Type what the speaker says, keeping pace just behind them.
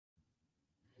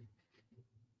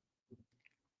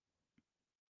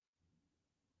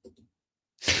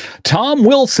Tom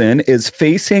Wilson is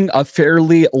facing a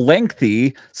fairly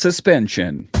lengthy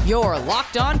suspension. Your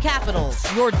Locked On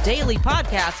Capitals, your daily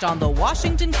podcast on the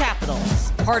Washington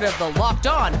Capitals. Part of the Locked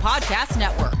On Podcast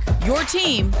Network, your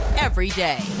team every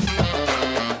day.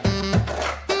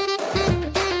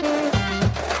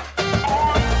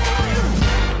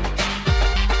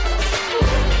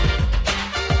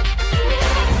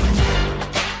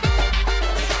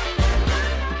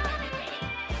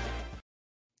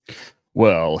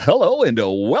 Well, hello and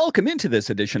welcome into this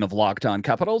edition of Locked On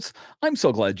Capitals. I'm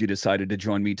so glad you decided to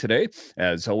join me today.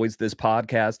 As always, this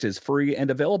podcast is free and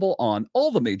available on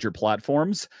all the major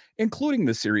platforms, including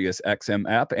the SiriusXM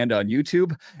app and on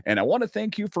YouTube. And I want to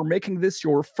thank you for making this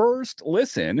your first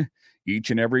listen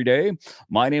each and every day.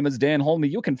 My name is Dan Holme.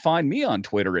 You can find me on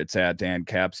Twitter. It's at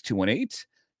DanCaps218.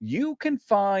 You can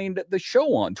find the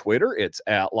show on Twitter. It's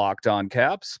at Locked On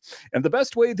Caps. And the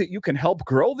best way that you can help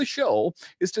grow the show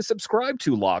is to subscribe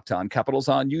to Locked On Capitals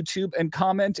on YouTube and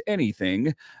comment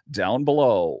anything down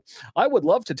below. I would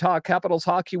love to talk Capitals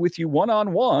hockey with you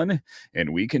one-on-one,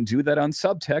 and we can do that on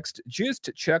subtext. Just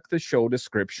check the show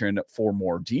description for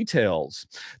more details.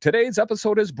 Today's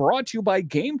episode is brought to you by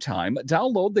Game Time.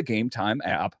 Download the Game Time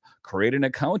app, create an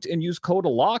account, and use code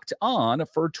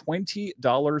LOCKEDON for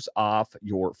 $20 off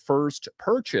your first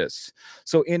purchase.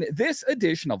 So in this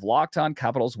edition of Locked On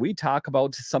Capitals, we talk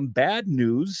about some bad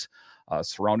news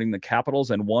surrounding the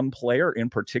Capitals and one player in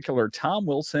particular, Tom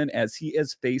Wilson, as he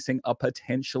is facing a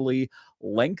potentially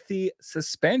lengthy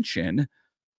suspension.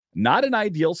 Not an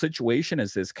ideal situation,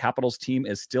 as this Capitals team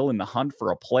is still in the hunt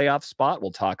for a playoff spot.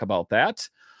 We'll talk about that.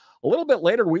 A little bit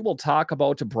later, we will talk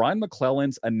about Brian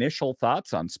Maclellan's initial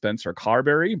thoughts on Spencer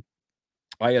Carbery.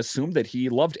 I assume that he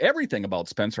loved everything about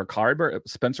Spencer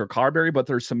Carbery, but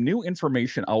there's some new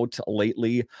information out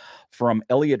lately from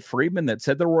Elliotte Friedman that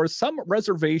said there were some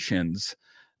reservations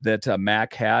that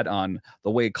Mac had on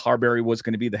the way Carbery was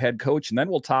going to be the head coach. And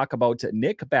then we'll talk about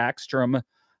Nick Backstrom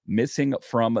missing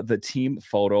from the team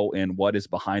photo and what is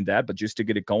behind that. But just to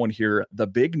get it going here, the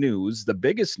big news, the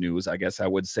biggest news, I guess I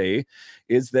would say,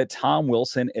 is that Tom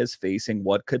Wilson is facing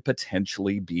what could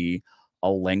potentially be a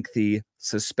lengthy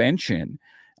suspension.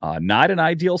 Not an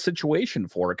ideal situation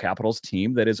for a Capitals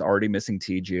team that is already missing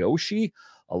TJ Oshie,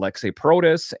 Elliotte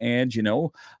Protas, and,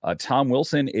 Tom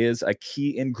Wilson is a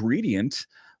key ingredient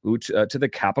to the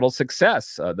Capitals'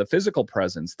 success, the physical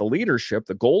presence, the leadership,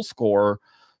 the goal scorer.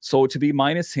 So to be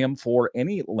minus him for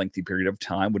any lengthy period of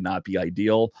time would not be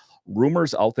ideal.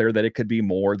 Rumors out there that it could be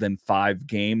more than 5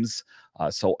 games.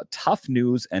 So tough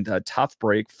news and a tough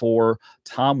break for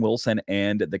Tom Wilson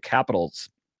and the Capitals.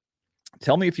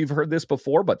 Tell me if you've heard this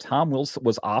before, but Tom Wilson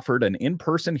was offered an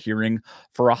in-person hearing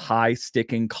for a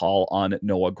high-sticking call on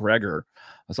Noah Gregor.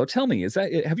 So tell me,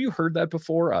 have you heard that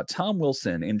before? Tom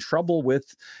Wilson in trouble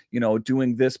with,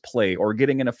 doing this play or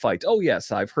getting in a fight. Oh,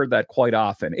 yes, I've heard that quite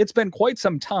often. It's been quite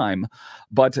some time,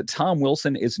 but Tom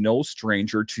Wilson is no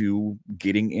stranger to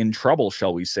getting in trouble,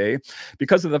 shall we say,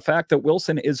 because of the fact that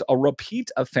Wilson is a repeat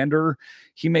offender.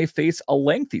 He may face a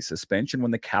lengthy suspension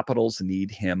when the Capitals need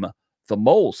him the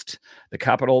most. The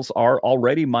Capitals are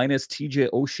already minus TJ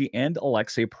Oshie and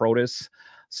Elliotte Friedman,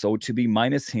 so to be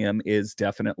minus him is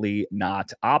definitely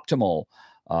not optimal.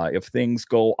 If things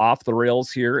go off the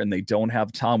rails here and they don't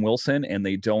have Tom Wilson and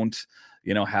they don't,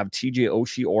 have TJ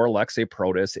Oshie or Elliotte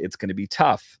Friedman, it's going to be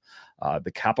tough.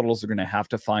 The Capitals are going to have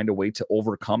to find a way to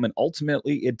overcome, and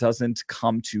ultimately it doesn't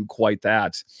come to quite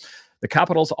that. The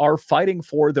Capitals are fighting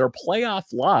for their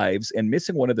playoff lives and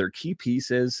missing one of their key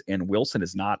pieces, and Wilson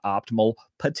is not optimal.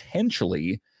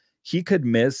 Potentially, he could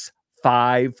miss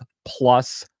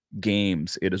 5+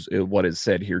 games. It is what is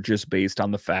said here, just based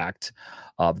on the fact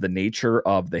of the nature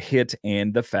of the hit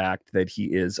and the fact that he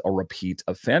is a repeat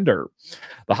offender.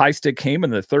 The high stick came in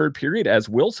the third period as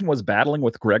Wilson was battling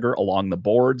with Gregor along the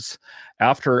boards.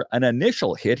 After an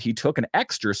initial hit, he took an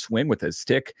extra swing with his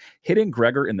stick, hitting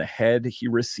Gregor in the head. He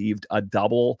received a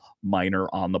double minor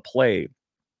on the play.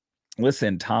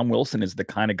 Listen, Tom Wilson is the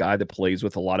kind of guy that plays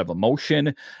with a lot of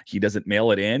emotion. He doesn't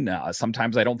mail it in.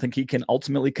 Sometimes I don't think he can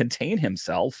ultimately contain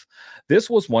himself. This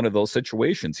was one of those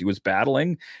situations. He was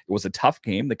battling. It was a tough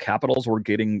game. The Capitals were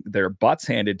getting their butts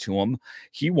handed to him.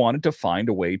 He wanted to find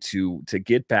a way to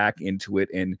get back into it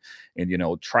and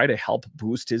try to help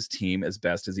boost his team as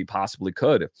best as he possibly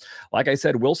could. Like I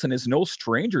said, Wilson is no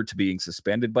stranger to being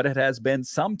suspended, but it has been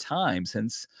some time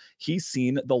since he's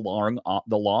seen the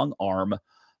long arm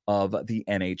of the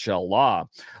NHL law.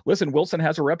 Listen, Wilson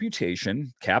has a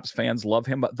reputation. Caps fans love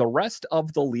him, but the rest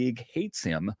of the league hates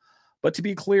him. But to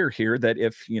be clear here, that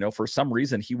if, for some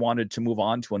reason he wanted to move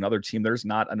on to another team, there's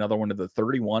not another one of the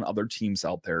 31 other teams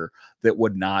out there that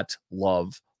would not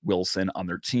love Wilson on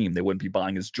their team. They wouldn't be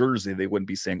buying his jersey. They wouldn't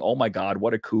be saying, oh my God,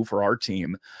 what a coup for our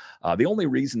team. The only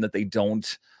reason that they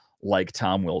don't like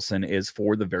Tom Wilson is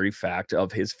for the very fact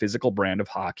of his physical brand of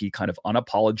hockey, kind of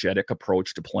unapologetic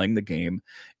approach to playing the game,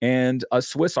 and a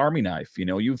Swiss Army knife. You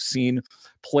know, you've seen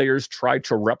players try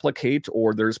to replicate,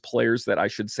 or there's players that I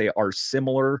should say are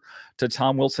similar to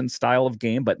Tom Wilson's style of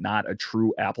game, but not a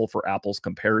true apple for apples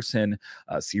comparison.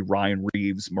 See Ryan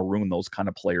Reeves, Maroon, those kind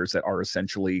of players that are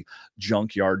essentially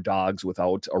junkyard dogs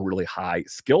without a really high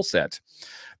skill set.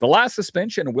 The last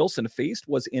suspension Wilson faced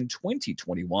was in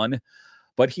 2021.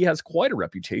 But he has quite a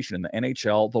reputation in the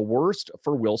NHL. The worst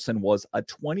for Wilson was a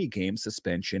 20-game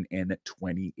suspension in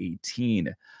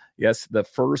 2018. Yes, the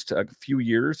first few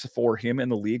years for him in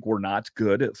the league were not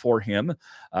good for him,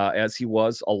 as he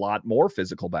was a lot more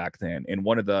physical back then. In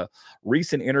one of the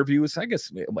recent interviews, I guess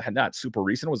not super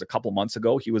recent, it was a couple months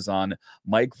ago, he was on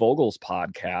Mike Vogel's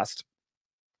podcast.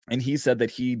 And he said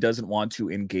that he doesn't want to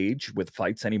engage with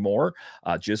fights anymore,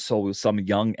 just so some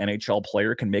young NHL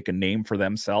player can make a name for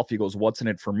themselves. He goes, what's in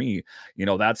it for me? You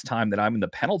know, that's time that I'm in the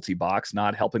penalty box,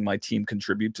 not helping my team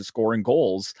contribute to scoring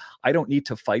goals. I don't need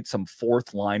to fight some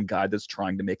fourth line guy that's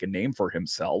trying to make a name for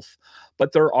himself.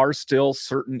 But there are still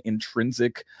certain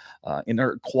intrinsic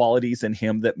inner qualities in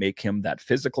him that make him that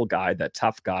physical guy, that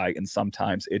tough guy, and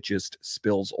sometimes it just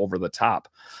spills over the top.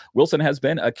 Wilson has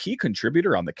been a key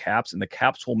contributor on the Caps, and the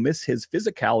Caps will miss his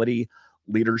physicality,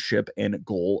 leadership, and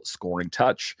goal scoring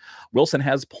touch. Wilson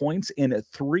has points in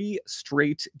 3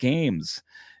 straight games.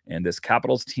 And this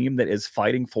Capitals team that is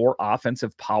fighting for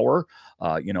offensive power,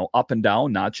 up and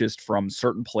down, not just from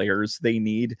certain players, they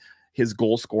need his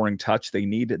goal scoring touch. They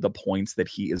need the points that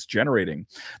he is generating.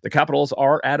 The Capitals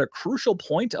are at a crucial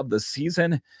point of the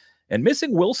season, and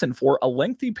missing Wilson for a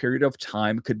lengthy period of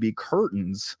time could be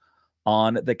curtains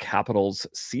on the Capitals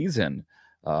season.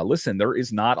 Listen, there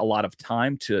is not a lot of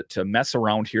time to mess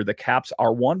around here. The Caps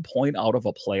are 1 point out of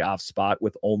a playoff spot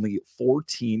with only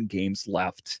 14 games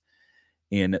left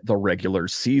in the regular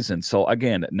season. So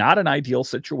again, not an ideal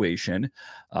situation.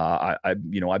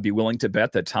 I'd be willing to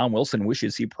bet that Tom Wilson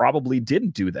wishes he probably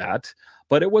didn't do that,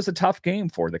 but it was a tough game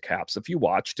for the Caps. If you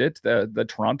watched it, the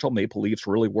Toronto Maple Leafs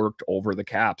really worked over the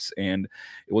Caps, and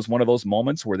it was one of those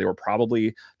moments where they were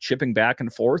probably chipping back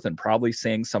and forth and probably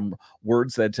saying some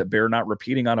words that bear not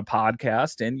repeating on a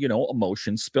podcast, and,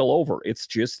 emotions spill over. It's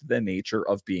just the nature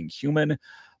of being human.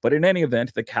 But in any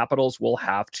event, the Capitals will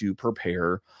have to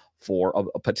prepare for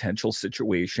a potential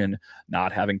situation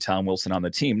not having Tom Wilson on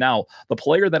the team. Now, the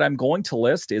player that I'm going to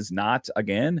list is not,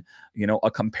 again,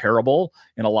 a comparable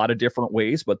in a lot of different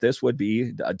ways, but this would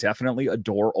be definitely a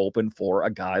door open for a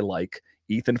guy like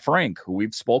Ethan Frank, who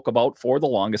we've spoke about for the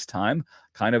longest time,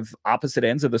 kind of opposite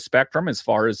ends of the spectrum as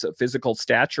far as physical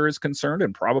stature is concerned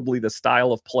and probably the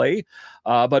style of play,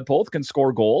 but both can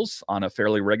score goals on a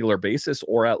fairly regular basis,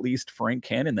 or at least Frank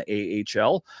can in the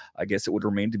AHL. I guess it would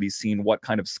remain to be seen what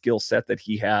kind of skill set that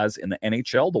he has in the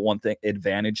NHL. The one thing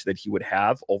advantage that he would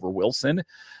have over Wilson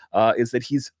is that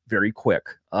he's very quick.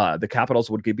 The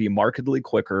Capitals would be markedly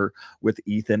quicker with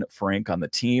Ethan Frank on the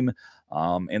team.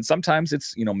 And sometimes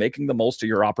it's, making the most of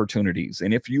your opportunities.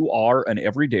 And if you are an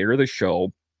everydayer of the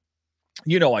show,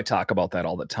 I talk about that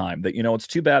all the time, that, it's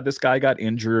too bad this guy got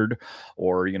injured,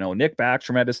 or, Nick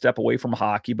Backstrom had to step away from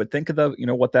hockey, but think of the,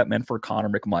 what that meant for Connor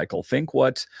McMichael. Think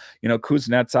what,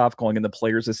 Kuznetsov going in the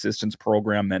players assistance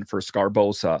program meant for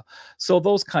Scarbosa. So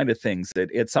those kind of things that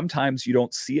it sometimes you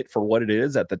don't see it for what it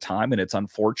is at the time. And it's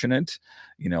unfortunate,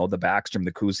 the Backstrom,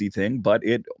 the Kuzi thing, but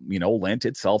it, lent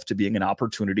itself to being an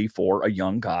opportunity for a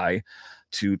young guy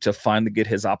to finally get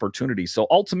his opportunity. So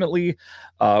ultimately,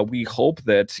 we hope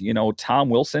that, Tom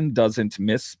Wilson doesn't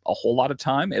miss a whole lot of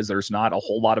time, as there's not a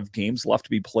whole lot of games left to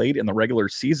be played in the regular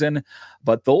season.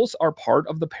 But those are part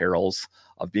of the perils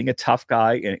of being a tough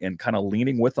guy and kind of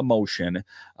leaning with emotion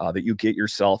that you get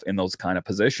yourself in those kind of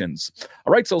positions.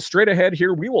 All right, so straight ahead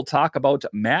here, we will talk about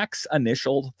Mac's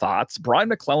initial thoughts. Brian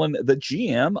Maclellan, the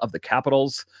GM of the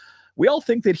Capitals, we all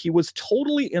think that he was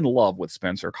totally in love with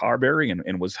Spencer Carbery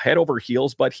and was head over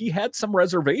heels, but he had some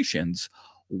reservations.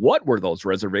 What were those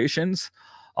reservations?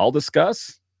 I'll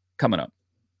discuss coming up.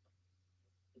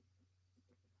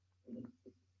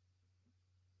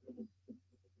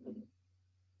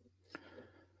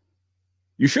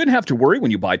 You shouldn't have to worry when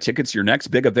you buy tickets to your next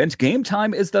big event. Game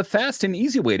Time is the fast and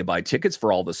easy way to buy tickets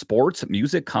for all the sports,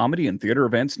 music, comedy, and theater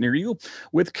events near you.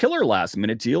 With killer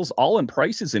last-minute deals, all-in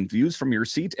prices and views from your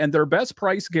seat, and their best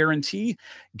price guarantee,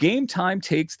 Game Time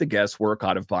takes the guesswork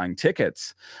out of buying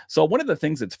tickets. So one of the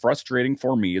things that's frustrating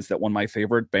for me is that when my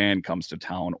favorite band comes to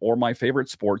town or my favorite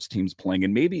sports team's playing,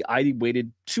 and maybe I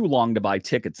waited too long to buy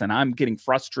tickets and I'm getting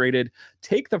frustrated,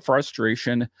 take the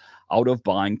frustration out of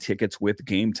buying tickets with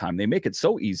Game Time. They make it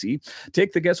so easy.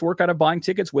 Take the guesswork out of buying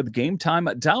tickets with Game Time.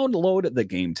 Download the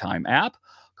Game Time app,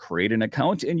 create an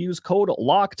account, and use code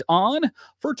LOCKEDON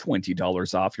for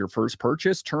 $20 off your first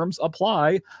purchase. Terms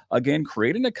apply. Again,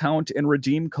 create an account and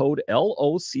redeem code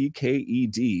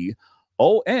LOCKEDON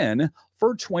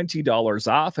for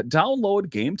 $20 off. Download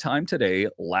Game Time today.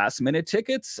 Last minute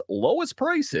tickets, lowest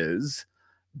prices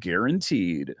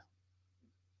guaranteed.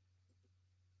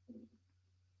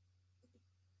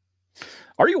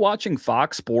 Are you watching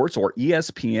Fox Sports or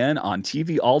ESPN on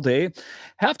TV all day?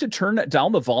 Have to turn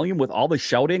down the volume with all the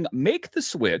shouting? Make the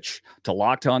switch to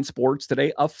Locked On Sports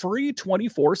Today, a free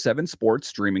 24/7 sports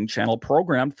streaming channel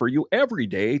programmed for you every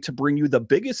day to bring you the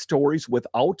biggest stories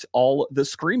without all the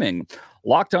screaming.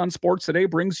 Locked On Sports Today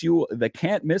brings you the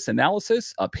can't-miss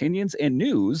analysis, opinions, and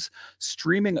news,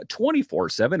 streaming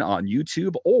 24/7 on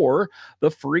YouTube or the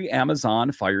free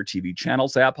Amazon Fire TV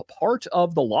channels app, part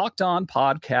of the Locked On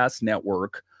Podcast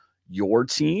Network, your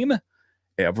team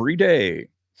every day.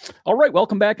 All right,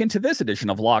 welcome back into this edition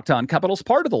of Locked On Capitals,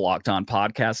 part of the Locked On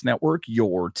Podcast Network,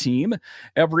 your team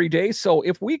every day. So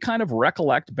if we kind of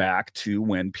recollect back to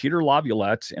when Peter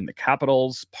Laviolette and the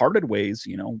Capitals parted ways,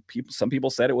 some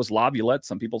people said it was Laviolette,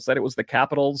 some people said it was the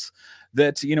Capitals,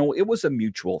 that, it was a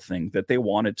mutual thing that they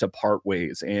wanted to part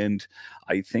ways. And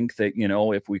I think that,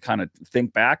 if we kind of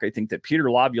think back, I think that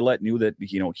Peter Laviolette knew that,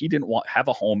 he didn't have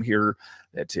a home here,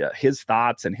 that his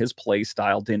thoughts and his play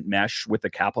style didn't mesh with the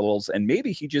Capitals. And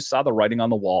maybe he just saw the writing on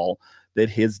the wall that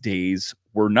his days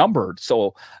were numbered.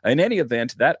 So in any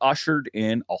event, that ushered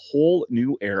in a whole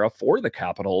new era for the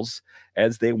Capitals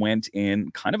as they went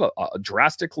in kind of a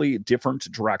drastically different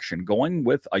direction, going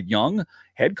with a young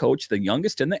head coach, the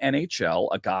youngest in the NHL,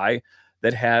 a guy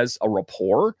that has a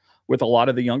rapport with a lot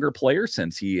of the younger players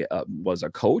since he was a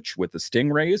coach with the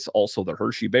Stingrays, also the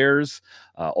Hershey Bears,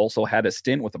 also had a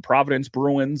stint with the Providence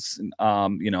Bruins,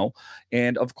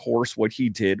 and of course what he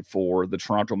did for the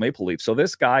Toronto Maple Leafs. So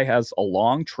this guy has a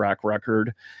long track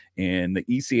record in the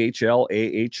ECHL,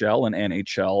 AHL, and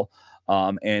NHL,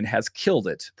 and has killed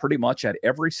it pretty much at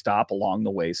every stop along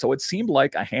the way. So it seemed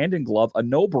like a hand in glove, a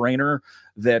no-brainer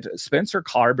that Spencer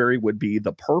Carbery would be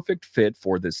the perfect fit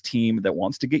for this team that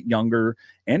wants to get younger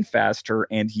and faster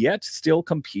and yet still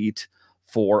compete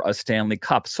for a Stanley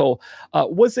Cup. So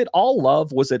was it all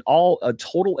love? Was it all a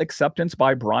total acceptance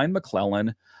by Brian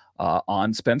Maclellan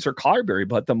on Spencer Carbery?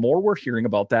 But the more we're hearing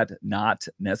about that, not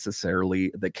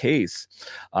necessarily the case.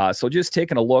 So just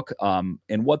taking a look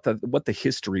in what the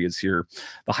history is here.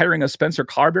 The hiring of Spencer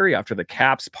Carbery after the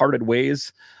Caps parted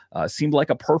ways seemed like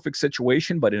a perfect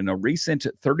situation, but in a recent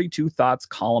 32 Thoughts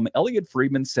column, Elliotte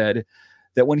Friedman said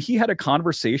that when he had a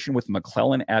conversation with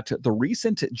Maclellan at the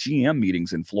recent GM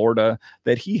meetings in Florida,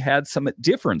 that he had some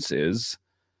differences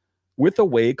with the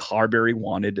way Carbery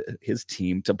wanted his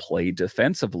team to play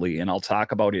defensively. And I'll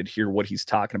talk about it here, what he's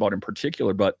talking about in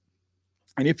particular.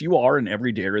 And if you are an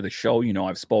everydayer of the show,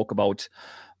 I've spoke about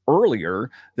earlier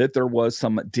that there was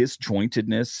some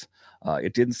disjointedness.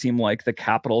 It didn't seem like the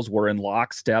Capitals were in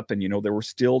lockstep, and they were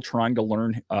still trying to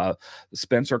learn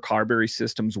Spencer Carbery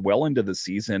systems well into the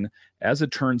season. As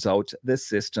it turns out, the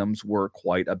systems were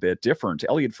quite a bit different.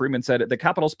 Elliotte Friedman said the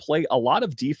Capitals play a lot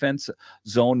of defense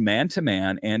zone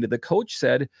man-to-man, and the coach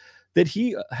said that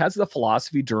he has the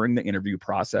philosophy during the interview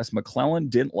process. Maclellan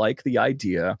didn't like the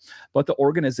idea, but the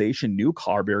organization knew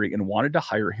Carbery and wanted to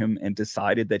hire him and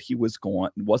decided that he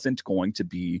wasn't going to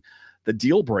be the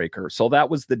deal breaker. So that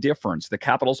was the difference. The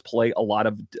Capitals play a lot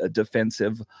of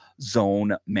defensive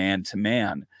zone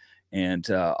man-to-man. And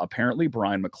apparently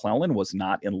Brian Maclellan was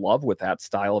not in love with that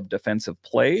style of defensive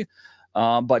play,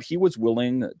 but he was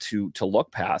willing to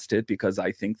look past it because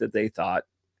I think that they thought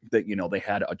that, they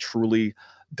had a truly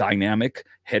dynamic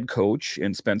head coach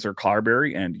in Spencer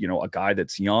Carbery and, a guy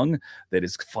that's young, that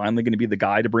is finally going to be the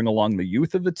guy to bring along the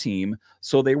youth of the team.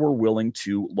 So they were willing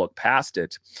to look past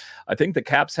it. I think the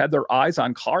Caps had their eyes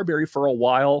on Carbery for a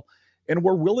while and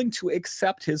were willing to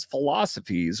accept his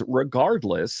philosophies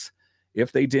regardless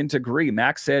if they didn't agree.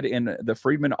 Max said in the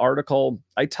Friedman article,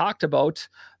 I talked about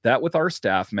that with our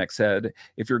staff. Max said,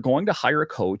 if you're going to hire a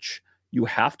coach, you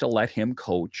have to let him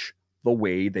coach the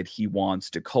way that he wants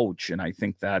to coach. And I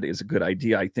think that is a good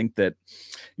idea. I think that,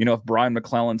 if Brian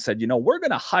Maclellan said, we're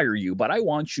going to hire you, but I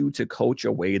want you to coach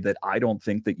a way that I don't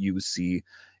think that you see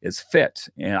is fit.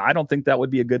 And I don't think that would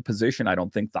be a good position. I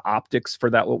don't think the optics for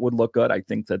that would look good. I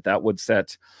think that that would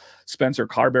set Spencer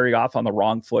Carbery off on the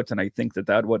wrong foot. And I think that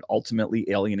that would ultimately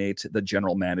alienate the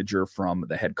general manager from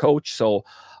the head coach. So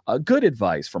good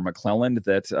advice from Maclellan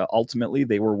that ultimately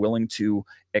they were willing to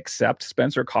accept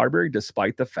Spencer Carbery,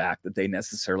 despite the fact that they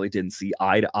necessarily didn't see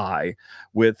eye to eye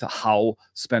with how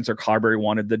Spencer Carbery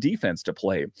wanted the defense to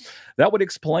play. That would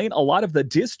explain a lot of the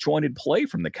disjointed play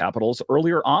from the Capitals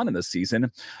earlier on in the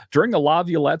season. During the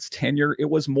Laviolette's tenure, it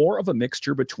was more of a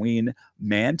mixture between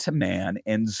man-to-man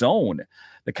and zone.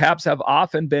 The Caps have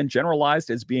often been generalized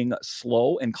as being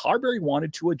slow, and Carbery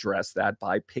wanted to address that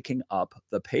by picking up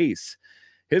the pace.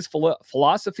 His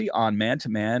philosophy on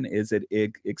man-to-man is that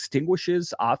it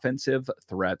extinguishes offensive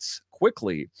threats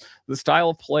quickly. The style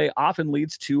of play often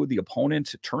leads to the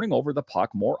opponent turning over the puck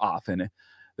more often.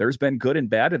 There's been good and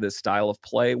bad to this style of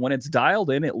play. When it's dialed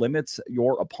in, it limits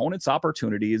your opponent's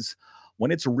opportunities.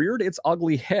 When it's reared its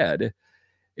ugly head,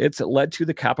 it's led to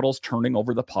the Capitals turning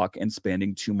over the puck and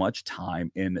spending too much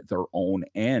time in their own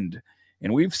end.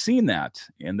 And we've seen that.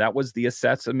 And that was the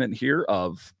assessment here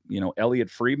of, Elliotte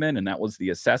Friedman. And that was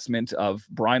the assessment of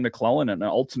Brian Maclellan. And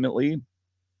ultimately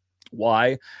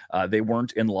why they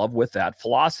weren't in love with that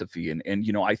philosophy.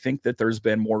 And I think that there's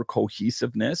been more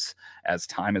cohesiveness as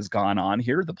time has gone on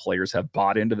here. The players have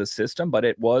bought into the system, but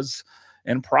it was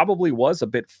and probably was a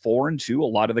bit foreign to a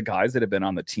lot of the guys that have been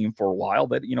on the team for a while,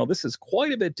 that, this is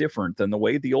quite a bit different than the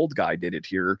way the old guy did it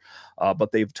here.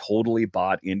 But they've totally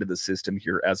bought into the system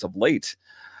here as of late.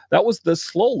 That was the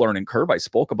slow learning curve I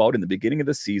spoke about in the beginning of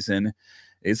the season.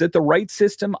 Is it the right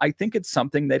system? I think it's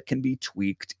something that can be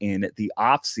tweaked in the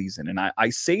off season. And I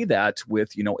say that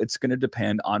with, it's going to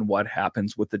depend on what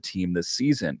happens with the team this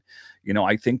season.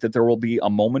 I think that there will be a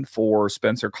moment for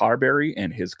Spencer Carbery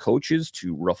and his coaches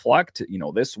to reflect,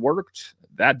 this worked,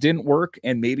 that didn't work,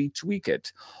 and maybe tweak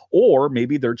it. Or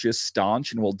maybe they're just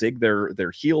staunch and will dig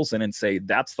their heels in and say,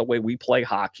 that's the way we play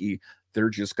hockey. They're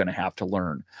just going to have to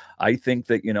learn. I think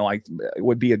that, it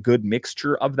would be a good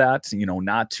mixture of that,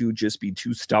 not to just be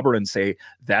too stubborn and say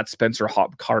that's Spencer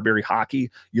Carbery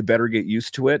hockey. You better get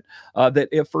used to it. That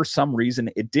if for some reason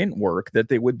it didn't work, that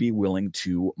they would be willing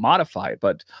to modify it.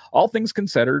 But all things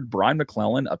considered, Brian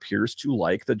Maclellan appears to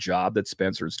like the job that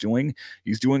Spencer's doing.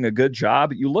 He's doing a good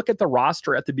job. You look at the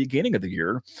roster at the beginning of the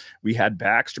year, we had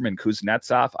Backstrom and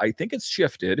Kuznetsov. I think it's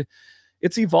shifted.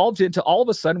 It's evolved into all of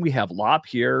a sudden we have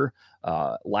LaPierre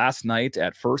last night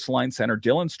at first line center,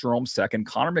 Dylan Strome second,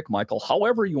 Connor McMichael.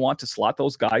 However you want to slot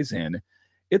those guys in,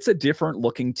 it's a different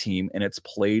looking team, and it's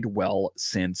played well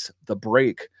since the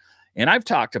break. And I've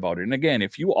talked about it. And again,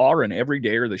 if you are an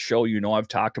everydayer of the show, I've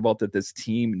talked about that this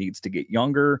team needs to get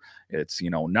younger. It's,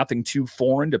 nothing too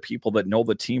foreign to people that know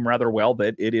the team rather well,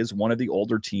 that it is one of the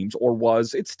older teams, or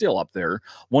it's still up there,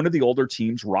 one of the older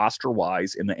teams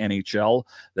roster-wise in the NHL,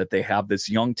 that they have this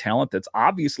young talent that's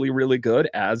obviously really good,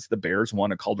 as the Bears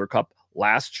won a Calder Cup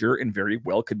last year and very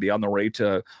well could be on the way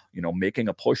to, making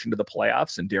a push into the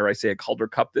playoffs, and dare I say a Calder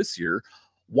Cup this year.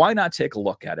 Why not take a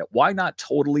look at it? Why not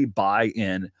totally buy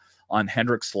in on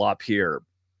Hendrik LaPierre?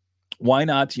 Why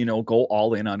not, go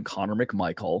all in on Connor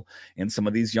McMichael and some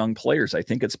of these young players? I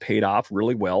think it's paid off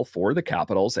really well for the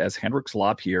Capitals, as Hendrik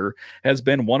LaPierre has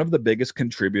been one of the biggest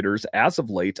contributors as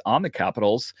of late on the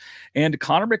Capitals, and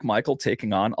Connor McMichael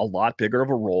taking on a lot bigger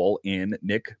of a role in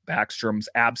Nick Backstrom's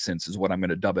absence is what I'm going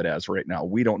to dub it as right now.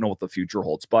 We don't know what the future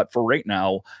holds, but for right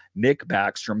now, Nick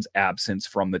Backstrom's absence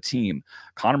from the team.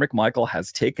 Connor McMichael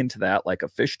has taken to that like a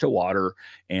fish to water,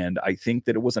 and I think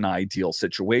that it was an ideal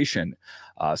situation.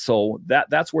 So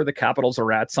that's where the Capitals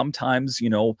are at. Sometimes,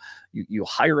 you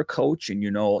hire a coach and,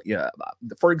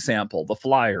 for example, the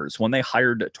Flyers, when they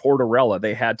hired Tortorella,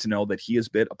 they had to know that he is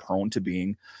a bit prone to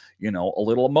being, a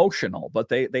little emotional, but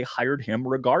they hired him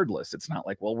regardless. It's not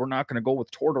like, well, we're not going to go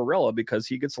with Tortorella because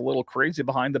he gets a little crazy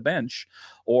behind the bench.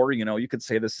 Or, you could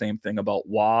say the same thing about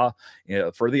Wah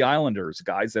for the Islanders,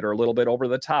 guys that are a little bit over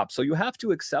the top. So you have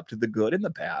to accept the good and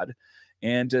the bad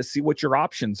and see what your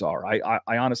options are.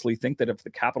 I honestly think that if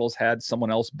the Capitals had someone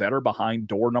else better behind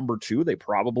door number 2, they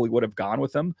probably would have gone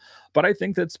with him. But I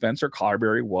think that Spencer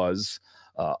Carbery was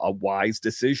a wise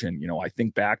decision. I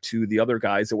think back to the other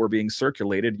guys that were being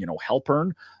circulated,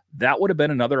 Halpern, that would have been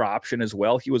another option as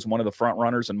well. He was one of the front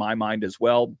runners in my mind as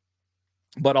well.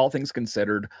 But all things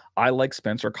considered, I like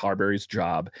Spencer Carbery's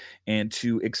job, and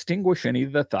to extinguish any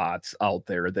of the thoughts out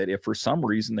there that if for some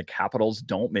reason the Capitals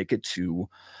don't make it to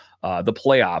the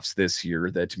playoffs this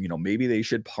year, that, maybe they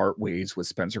should part ways with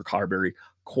Spencer Carbery.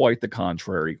 Quite the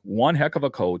contrary. One heck of a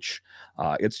coach.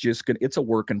 It's a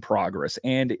work in progress.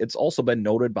 And it's also been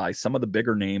noted by some of the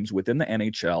bigger names within the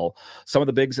NHL. Some of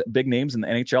the big names in the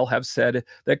NHL have said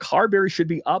that Carbery should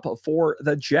be up for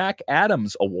the Jack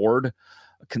Adams Award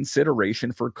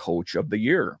consideration for Coach of the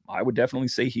Year. I would definitely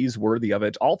say he's worthy of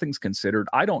it. All things considered,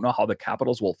 I don't know how the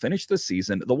Capitals will finish this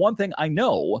season. The one thing I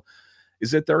know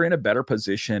is that they're in a better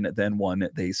position than when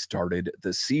they started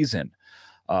the season.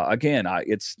 Again,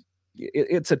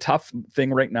 it's a tough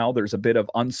thing right now. There's a bit of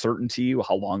uncertainty.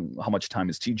 How much time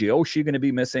is TJ Oshie going to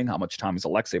be missing? How much time is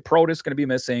Elliotte Friedman going to be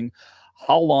missing?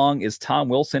 How long is Tom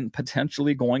Wilson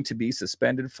potentially going to be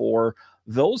suspended for?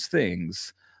 Those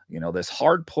things, this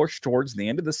hard push towards the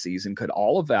end of the season could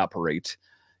all evaporate.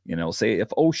 Say if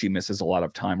Oshie misses a lot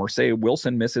of time, or say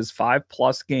Wilson misses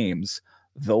 5+ games,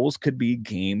 those could be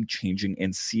game-changing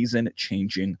and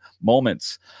season-changing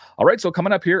moments. All right, so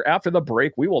coming up here after the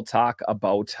break, we will talk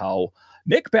about how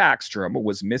Nick Backstrom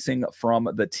was missing from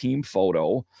the team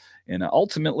photo, and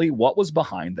ultimately what was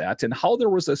behind that, and how there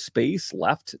was a space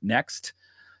left next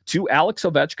to Alex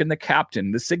Ovechkin, the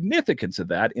captain, the significance of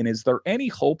that, and is there any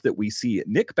hope that we see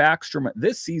Nick Backstrom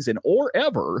this season or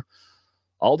ever?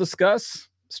 I'll discuss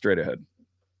straight ahead.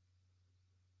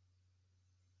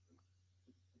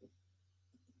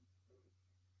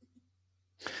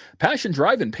 Passion,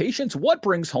 drive, and patience, what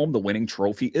brings home the winning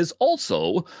trophy is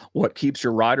also what keeps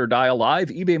your ride or die alive.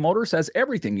 eBay Motors has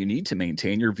everything you need to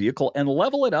maintain your vehicle and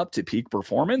level it up to peak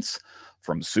performance.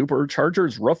 From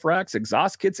superchargers, roof racks,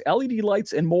 exhaust kits, LED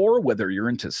lights, and more, whether you're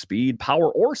into speed,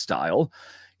 power, or style,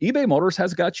 eBay Motors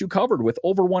has got you covered. With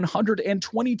over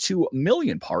 122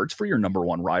 million parts for your number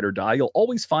one ride or die, you'll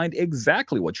always find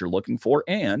exactly what you're looking for.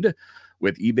 And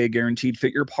with eBay Guaranteed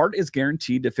Fit, your part is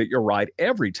guaranteed to fit your ride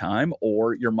every time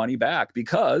or your money back.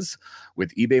 Because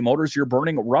with eBay Motors, you're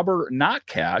burning rubber, not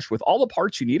cash. With all the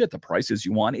parts you need at the prices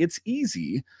you want, it's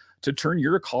easy to turn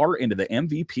your car into the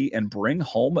MVP and bring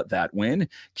home that win.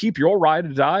 Keep your ride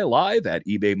or die alive at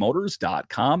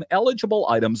ebaymotors.com. Eligible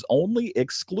items only.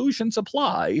 Exclusions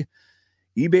apply.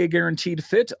 eBay Guaranteed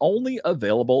Fit only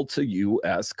available to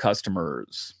U.S.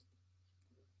 customers.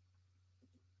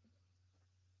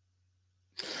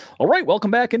 All right, welcome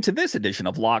back into this edition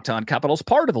of Locked On Capitals,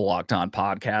 part of the Locked On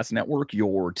Podcast Network,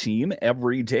 your team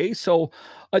every day. So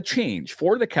a change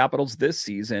for the Capitals this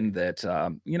season that,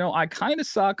 I kind of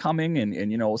saw coming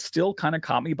and still kind of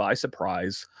caught me by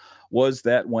surprise was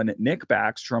that when Nick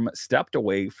Backstrom stepped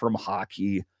away from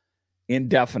hockey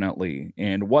indefinitely,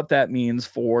 and what that means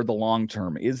for the long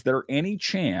term. Is there any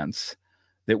chance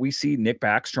that we see Nick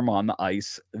Backstrom on the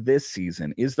ice this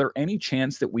season? Is there any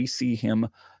chance that we see him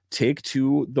take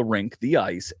to the rink, the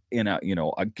ice, in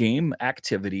a game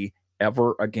activity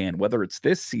ever again, whether it's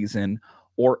this season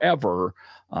or ever?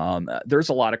 There's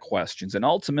a lot of questions, and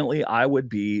ultimately I would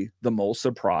be the most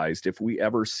surprised if we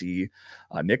ever see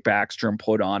Nick Backstrom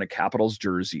put on a Capitals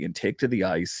jersey and take to the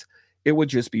ice. It would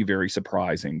just be very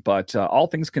surprising. But all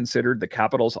things considered, the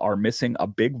Capitals are missing a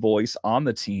big voice on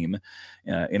the team.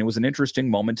 And it was an interesting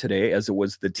moment today, as it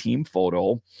was the team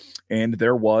photo, and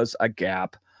there was a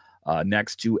gap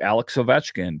next to Alex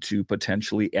Ovechkin to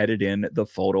potentially edit in the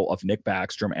photo of Nick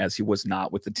Backstrom, as he was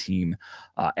not with the team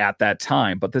at that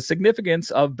time. But the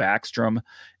significance of Backstrom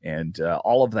and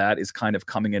all of that is kind of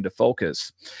coming into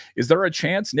focus. Is there a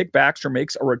chance Nick Backstrom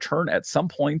makes a return at some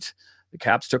point? The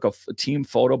Caps took a team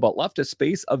photo, but left a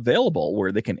space available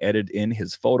where they can edit in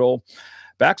his photo.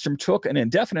 Backstrom took an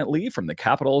indefinite leave from the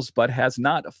Capitals, but has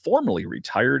not formally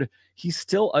retired. He's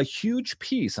still a huge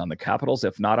piece on the Capitals,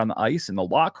 if not on the ice, in the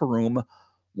locker room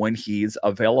when he's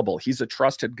available. He's a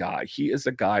trusted guy. He is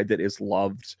a guy that is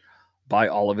loved by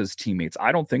all of his teammates.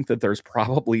 I don't think that there's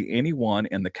probably anyone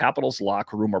in the Capitals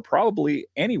locker room, or probably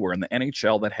anywhere in the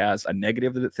NHL, that has a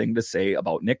negative thing to say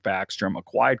about Nick Backstrom, a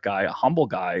quiet guy, a humble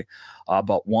guy,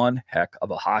 but one heck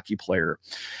of a hockey player.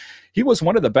 He was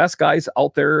one of the best guys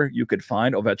out there you could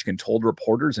find. Ovechkin told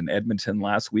reporters in Edmonton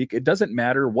last week, it doesn't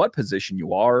matter what position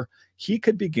you are. He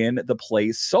could begin the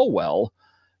play so well.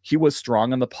 He was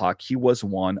strong on the puck. He was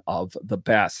one of the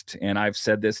best. And I've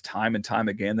said this time and time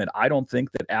again, that I don't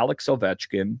think that Alex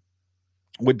Ovechkin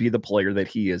would be the player that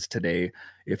he is today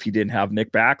if he didn't have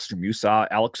Nick Backstrom. You saw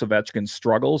Alex Ovechkin's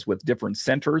struggles with different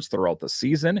centers throughout the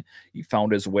season. He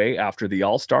found his way after the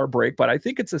All-Star break, but I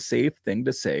think it's a safe thing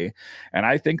to say. And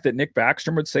I think that Nick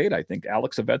Backstrom would say it. I think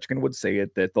Alex Ovechkin would say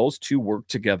it, that those two work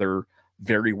together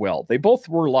very well. They both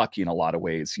were lucky in a lot of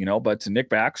ways, but Nick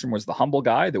Backstrom was the humble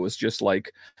guy that was just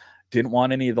like, didn't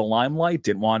want any of the limelight,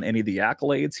 didn't want any of the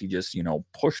accolades. He just,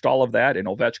 pushed all of that in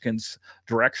Ovechkin's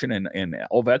direction, and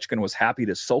Ovechkin was happy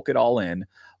to soak it all in.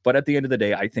 But at the end of the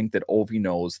day, I think that Ovi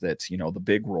knows that, you know, the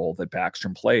big role that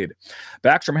Backstrom played.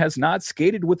 Backstrom has not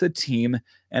skated with the team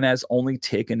and has only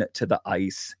taken to the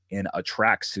ice in a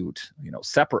tracksuit, you know,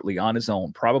 separately on his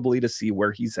own, probably to see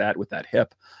where he's at with that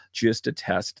hip, just to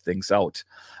test things out.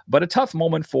 But a tough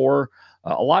moment for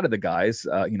a lot of the guys.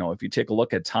 You know, if you take a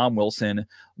look at Tom Wilson,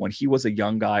 when he was a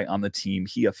young guy on the team,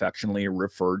 he affectionately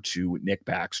referred to Nick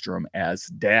Backstrom as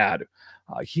dad.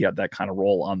 He had that kind of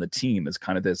role on the team as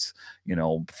kind of this, you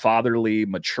know, fatherly,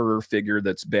 mature figure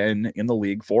that's been in the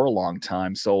league for a long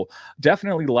time. So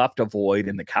definitely left a void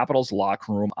in the Capitals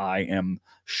locker room. I am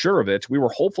sure of it. We were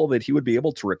hopeful that he would be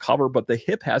able to recover, but the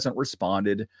hip hasn't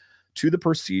responded to the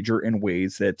procedure in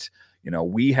ways that, you know,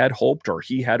 we had hoped, or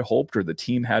he had hoped, or the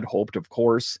team had hoped, of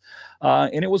course.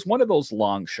 And it was one of those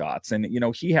long shots. And, you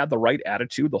know, he had the right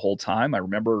attitude the whole time. I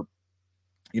remember,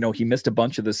 you know, he missed a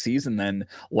bunch of the season, then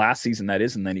last season, that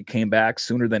is, and then he came back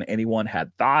sooner than anyone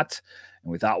had thought.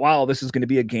 And we thought, wow, this is going to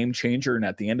be a game changer. And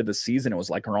at the end of the season, it was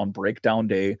like around breakdown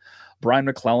day. Brian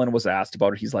Maclellan was asked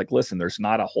about it. He's like, listen, there's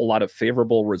not a whole lot of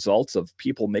favorable results of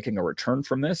people making a return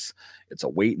from this. It's a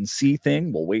wait and see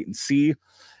thing. We'll wait and see.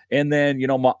 And then, you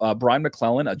know, Brian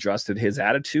Maclellan adjusted his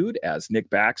attitude as Nick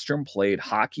Backstrom played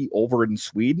hockey over in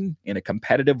Sweden in a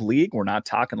competitive league. We're not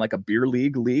talking like a beer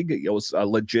league. It was a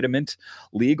legitimate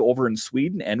league over in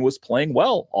Sweden and was playing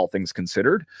well, all things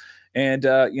considered. And,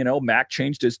 you know, Mac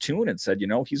changed his tune and said, you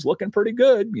know, he's looking pretty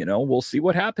good. You know, we'll see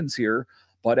what happens here.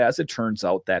 But as it turns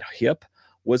out, that hip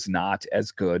was not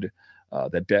as good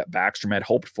that Backstrom had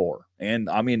hoped for. And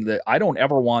I mean, I don't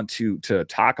ever want to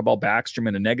talk about Backstrom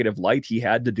in a negative light. He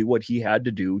had to do what he had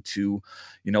to do to,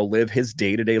 you know, live his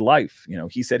day-to-day life. You know,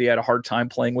 he said he had a hard time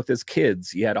playing with his kids.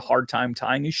 He had a hard time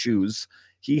tying his shoes.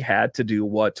 He had to do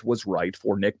what was right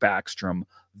for Nick Backstrom,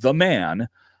 the man,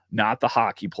 not the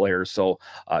hockey player. So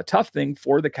tough thing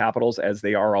for the Capitals as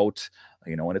they are out,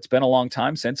 you know, and it's been a long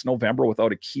time since November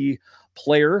without a key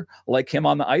player like him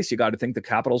on the ice. You got to think the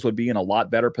Capitals would be in a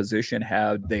lot better position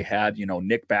had they had, you know,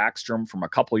 Nick Backstrom from a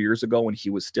couple of years ago when he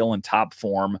was still in top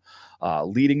form,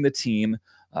 leading the team,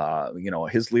 you know,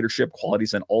 his leadership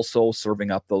qualities, and also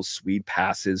serving up those sweet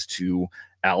passes to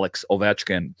Alex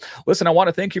Ovechkin. Listen, I want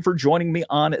to thank you for joining me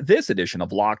on this edition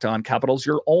of Locked On Capitals,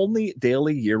 your only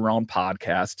daily year-round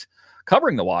podcast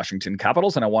covering the Washington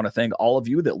Capitals. And I want to thank all of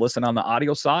you that listen on the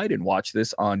audio side and watch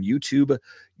this on YouTube.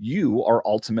 You are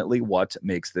ultimately what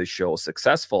makes this show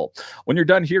successful. When you're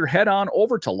done here, head on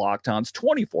over to Locked On's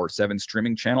 24/7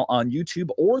 streaming channel on YouTube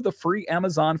or the free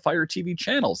Amazon Fire TV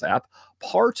channels app,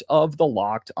 part of the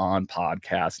Locked On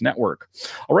Podcast Network.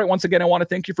 All right, once again, I want to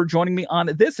thank you for joining me on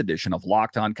this edition of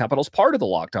Locked On Capitals, part of the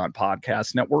Locked On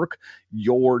Podcast Network,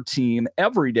 your team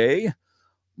every day.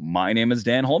 My name is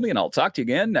Dan Holme, and I'll talk to you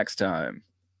again next time.